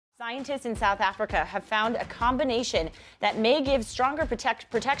Scientists in South Africa have found a combination that may give stronger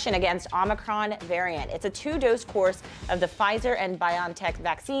protection against Omicron variant. It's a 2-dose course of the Pfizer and BioNTech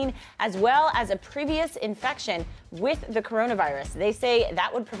vaccine, as well as a previous infection with the coronavirus. They say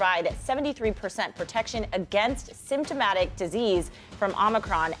that would provide 73% protection against symptomatic disease from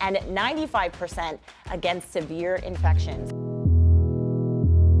Omicron and 95% against severe infections.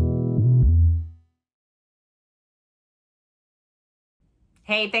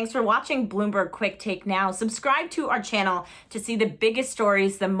 Hey, thanks for watching Bloomberg Quicktake Now. Subscribe to our channel to see the biggest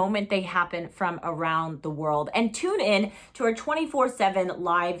stories the moment they happen from around the world. And tune in to our 24/7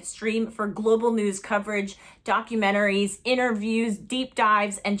 live stream for global news coverage, documentaries, interviews, deep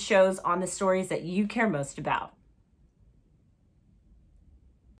dives, and shows on the stories that you care most about.